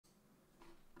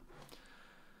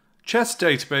Chess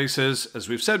databases, as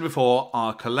we've said before,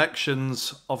 are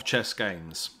collections of chess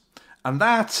games. And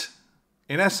that,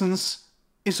 in essence,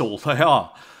 is all they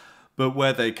are. But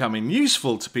where they come in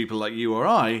useful to people like you or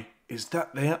I is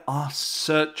that they are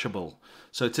searchable.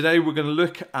 So today we're going to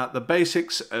look at the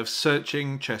basics of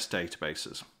searching chess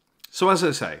databases. So as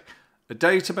I say, a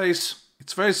database,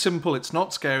 it's very simple, it's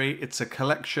not scary, it's a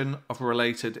collection of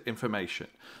related information.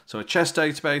 So a chess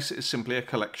database is simply a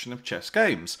collection of chess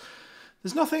games.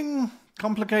 There's nothing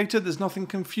complicated, there's nothing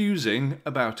confusing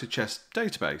about a chess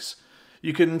database.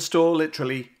 You can store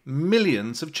literally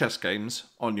millions of chess games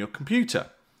on your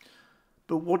computer.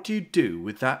 But what do you do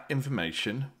with that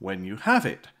information when you have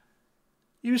it?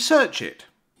 You search it.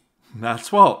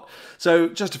 That's what. So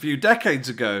just a few decades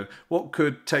ago, what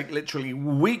could take literally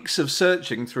weeks of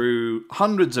searching through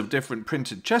hundreds of different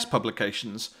printed chess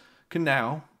publications can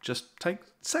now just take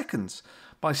seconds.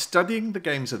 By studying the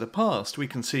games of the past, we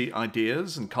can see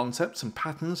ideas and concepts and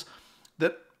patterns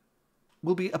that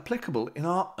will be applicable in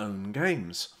our own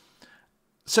games.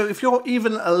 So if you're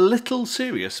even a little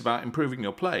serious about improving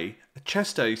your play, a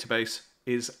chess database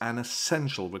is an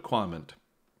essential requirement.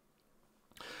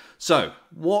 So,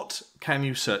 what can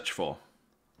you search for?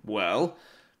 Well,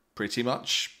 pretty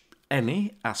much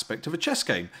any aspect of a chess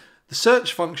game. The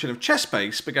search function of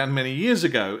ChessBase began many years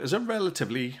ago as a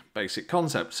relatively basic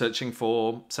concept, searching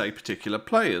for, say, particular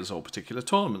players or particular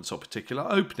tournaments or particular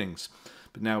openings.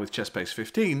 But now with ChessBase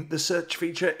 15, the search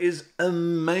feature is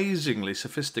amazingly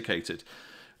sophisticated.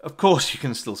 Of course, you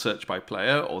can still search by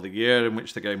player or the year in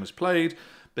which the game was played,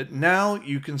 but now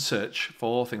you can search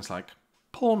for things like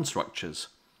pawn structures,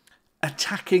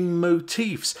 attacking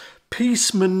motifs,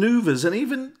 piece maneuvers, and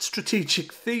even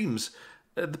strategic themes.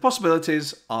 The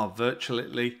possibilities are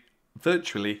virtually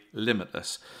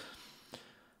limitless.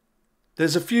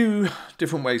 There's a few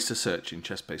different ways to search in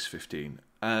ChessBase 15.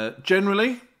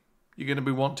 Generally, you're going to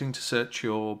be wanting to search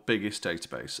your biggest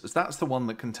database, as that's the one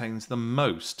that contains the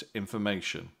most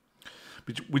information.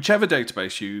 Whichever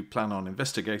database you plan on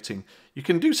investigating, you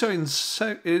can do so in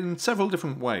several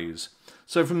different ways.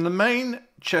 So from the main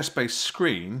ChessBase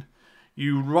screen,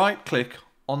 you right-click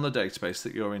on the database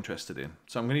that you're interested in.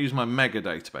 So I'm going to use my mega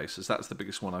database, as that's the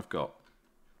biggest one I've got.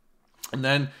 And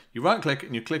then you right-click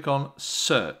and you click on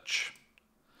Search.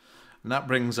 And that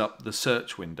brings up the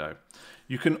search window.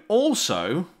 You can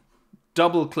also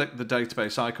double-click the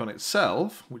database icon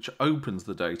itself, which opens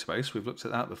the database. We've looked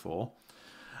at that before.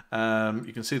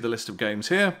 You can see the list of games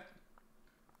here.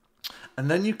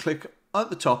 And then you click at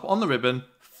the top on the ribbon,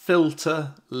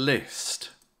 Filter List.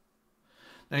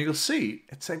 Now you'll see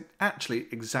it's actually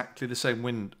exactly the same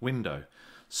window.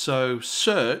 So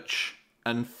search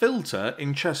and filter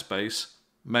in ChessBase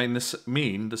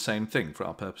mean the same thing for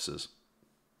our purposes.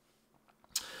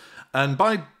 And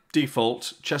by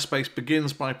default, ChessBase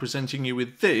begins by presenting you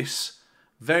with this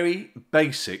very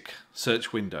basic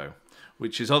search window,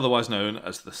 which is otherwise known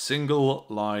as the single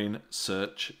line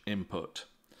search input.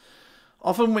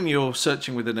 Often when you're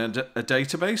searching within a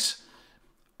database,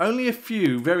 only a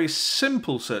few very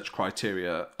simple search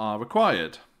criteria are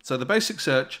required. So the basic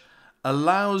search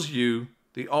allows you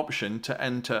the option to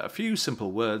enter a few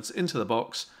simple words into the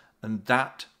box, and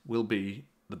that will be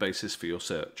the basis for your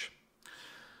search.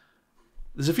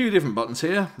 There's a few different buttons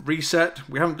here. Reset,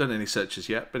 we haven't done any searches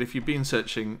yet, but if you've been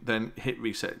searching, then hit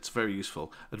reset. It's very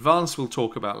useful. Advanced we'll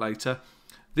talk about later.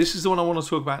 This is the one I want to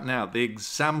talk about now, the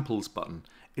examples button.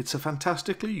 It's a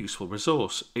fantastically useful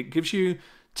resource. It gives you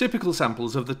typical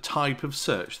samples of the type of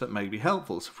search that may be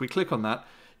helpful. So if we click on that,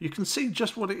 you can see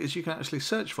just what it is you can actually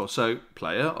search for. So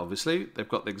player, obviously, they've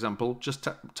got the example, just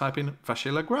type in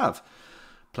Vasyl Grav.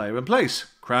 Player and place,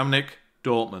 Kramnik,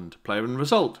 Dortmund. Player and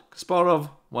result, Kasparov,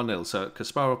 1-0. So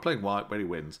Kasparov playing white where he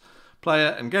wins.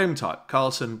 Player and game type,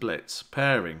 Carlsen, Blitz.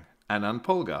 Pairing, Anand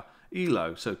Polgar.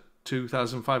 ELO, so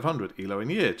 2500. ELO in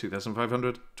year,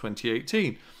 2500,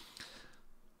 2018.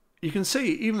 You can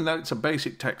see, even though it's a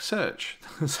basic text search,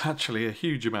 there's actually a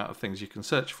huge amount of things you can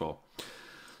search for.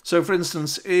 So for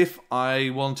instance, if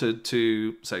I wanted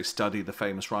to, say, study the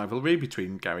famous rivalry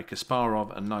between Garry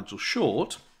Kasparov and Nigel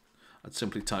Short, I'd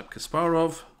simply type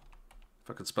Kasparov,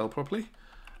 if I could spell properly,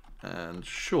 and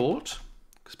Short,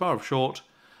 Kasparov Short.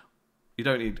 You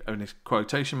don't need any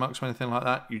quotation marks or anything like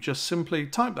that. You just simply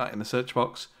type that in the search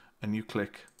box and you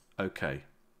click OK.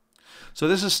 So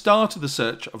this is start of the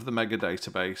search of the mega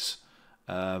database,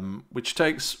 which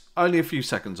takes only a few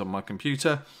seconds on my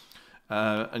computer.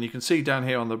 And you can see down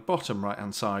here on the bottom right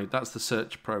hand side, that's the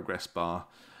search progress bar.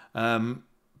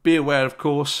 Be aware, of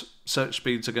course, search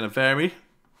speeds are going to vary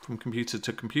from computer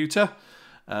to computer.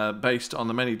 based on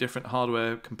the many different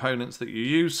hardware components that you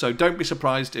use. So don't be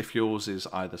surprised if yours is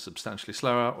either substantially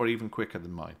slower or even quicker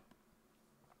than mine.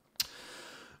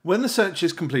 When the search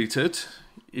is completed,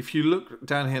 if you look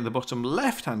down here in the bottom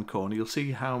left-hand corner, you'll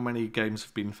see how many games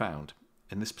have been found.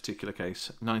 In this particular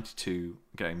case, 92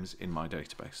 games in my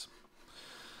database.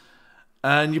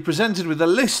 And you're presented with a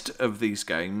list of these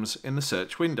games in the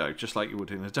search window, just like you would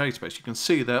in a database. You can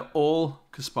see they're all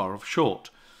Kasparov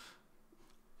short.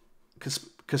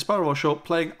 Kasparov short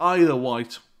playing either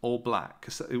white or black,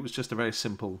 because it was just a very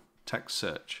simple text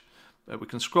search. We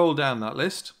can scroll down that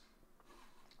list,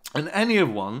 and any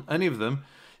of them,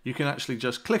 you can actually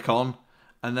just click on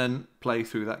and then play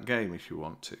through that game if you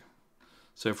want to.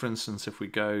 So, for instance, if we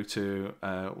go to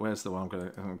where's the one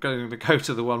I'm going to go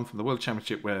to the one from the World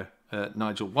Championship where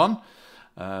Nigel won.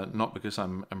 Not because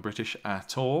I'm British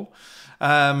at all.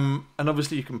 And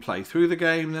obviously you can play through the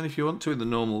game. Then if you want to in the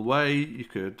normal way, you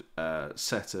could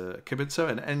set a kibitzer,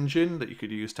 an engine that you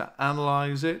could use to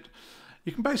analyze it.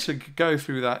 You can basically go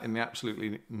through that in the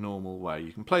absolutely normal way.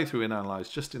 You can play through and analyze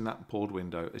just in that paused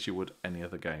window as you would any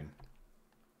other game.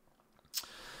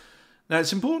 Now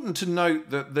it's important to note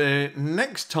that the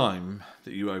next time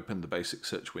that you open the basic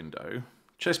search window,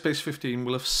 ChessBase 15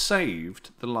 will have saved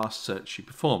the last search you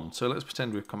performed. So let's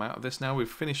pretend we've come out of this now. We've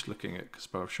finished looking at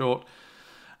Kasparov short.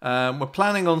 We're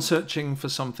planning on searching for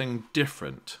something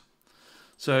different.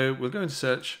 So we'll go into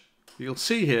search. You'll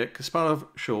see here Kasparov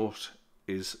short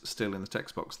is still in the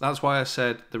text box. That's why I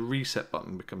said the reset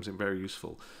button becomes very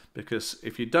useful, because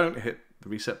if you don't hit the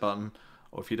reset button,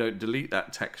 or if you don't delete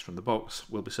that text from the box,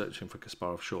 we'll be searching for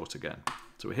Kasparov short again.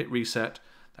 So we hit reset,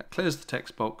 that clears the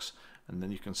text box, and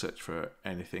then you can search for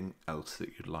anything else that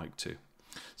you'd like to.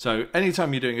 So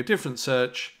anytime you're doing a different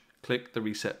search, click the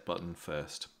reset button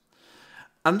first.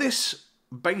 And this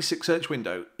basic search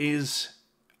window is,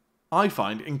 I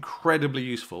find, incredibly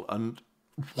useful and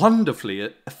wonderfully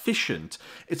efficient.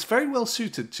 It's very well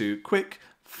suited to quick,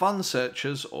 fun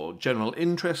searches or general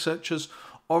interest searches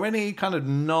or any kind of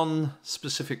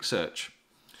non-specific search.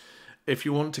 If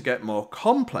you want to get more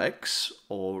complex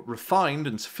or refined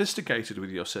and sophisticated with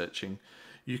your searching,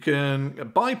 you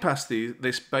can bypass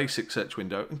this basic search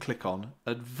window and click on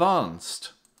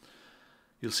Advanced.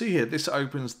 You'll see here this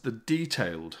opens the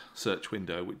detailed search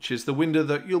window, which is the window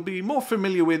that you'll be more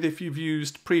familiar with if you've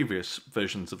used previous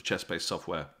versions of ChessBase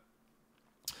software.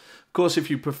 Of course, if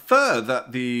you prefer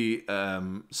that the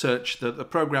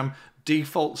program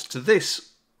defaults to this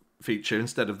feature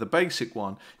instead of the basic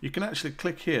one, you can actually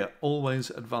click here,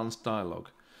 Always Advanced Dialog.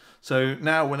 So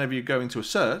now whenever you go into a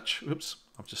search, oops,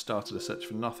 I've just started a search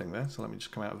for nothing there, so let me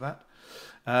just come out of that.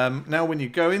 Now when you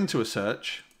go into a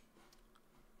search,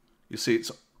 you see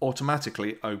it's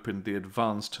automatically opened the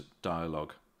advanced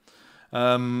dialog.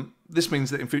 This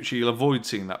means that in future you'll avoid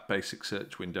seeing that basic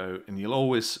search window, and you'll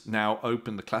always now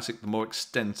open the classic, the more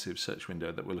extensive search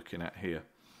window that we're looking at here.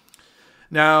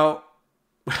 Now,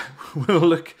 we'll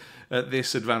look at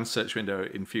this advanced search window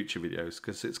in future videos,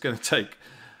 because it's going to take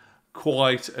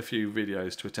quite a few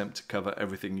videos to attempt to cover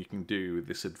everything you can do with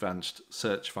this advanced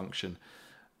search function.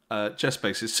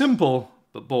 ChessBase is simple,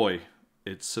 but boy,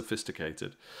 it's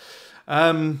sophisticated.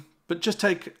 But just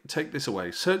take this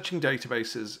away. Searching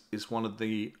databases is one of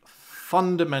the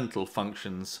fundamental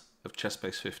functions of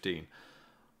ChessBase 15.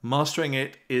 Mastering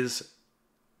it is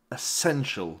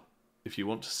essential if you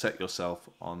want to set yourself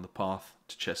on the path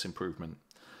to chess improvement.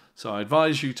 So I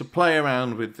advise you to play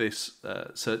around with this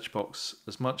search box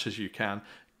as much as you can.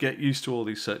 Get used to all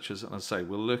these searches, and as I say,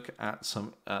 we'll look at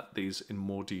these in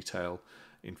more detail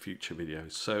in future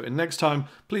videos. So next time,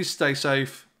 please stay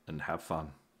safe and have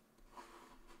fun.